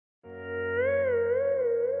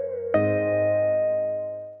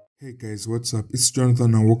Hey guys, what's up? It's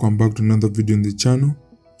Jonathan and welcome back to another video in the channel.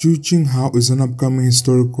 Zhu Qing Hao is an upcoming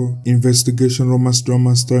historical investigation romance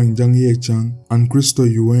drama starring Zheng Yecheng and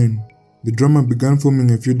Yuan. The drama began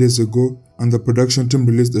filming a few days ago and the production team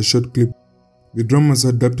released a short clip. The drama is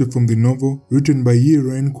adapted from the novel written by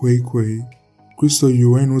Yuan.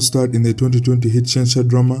 Yuan, who starred in the 2020 hit Shensha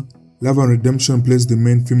drama Love and Redemption, plays the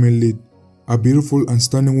main female lead, a beautiful and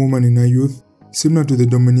stunning woman in her youth, similar to the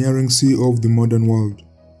domineering CEO of the modern world.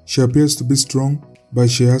 She appears to be strong, but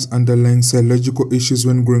she has underlying psychological issues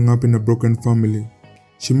when growing up in a broken family.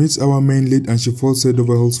 She meets our main lead and she falls head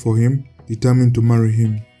over heels for him, determined to marry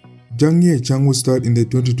him. Zhang Yecheng, who starred in the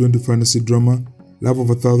 2020 fantasy drama Love of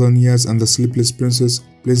 1,000 Years and The Sleepless Princess,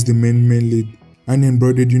 plays the main lead, an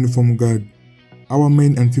embroidered uniform guard. Our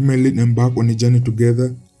main and female lead embark on a journey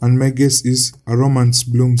together, and my guess is a romance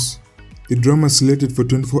blooms. The drama is slated for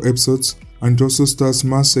 24 episodes and it also stars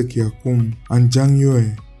Ma Sekiakum and Zhang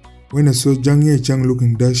Yue. When I saw Zhang Yecheng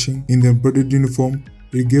looking dashing in the embroidered uniform,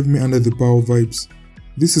 it gave me Under the Power vibes.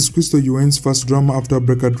 This is Yuan's first drama after a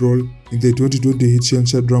breakout role in the 2020 hit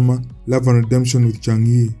Shensha drama Love and Redemption with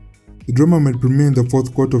Jingyi. The drama might premiere in the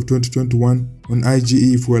fourth quarter of 2021 on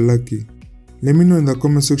IGE if we're lucky. Let me know in the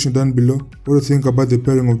comment section down below what you think about the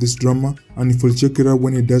pairing of this drama and if you'll check it out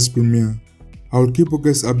when it does premiere. I will keep you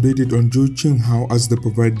guys updated on Zhu Qing Hao as they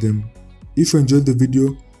provide them. If you enjoyed the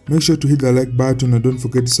video, make sure to hit the like button and don't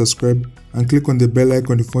forget to subscribe and click on the bell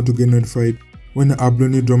icon if you want to get notified when I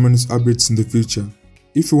upload new drama news updates in the future.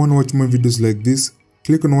 If you want to watch more videos like this,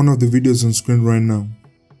 click on one of the videos on screen right now.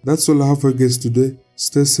 That's all I have for you guys today.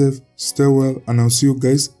 Stay safe, stay well, and I'll see you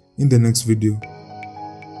guys in the next video.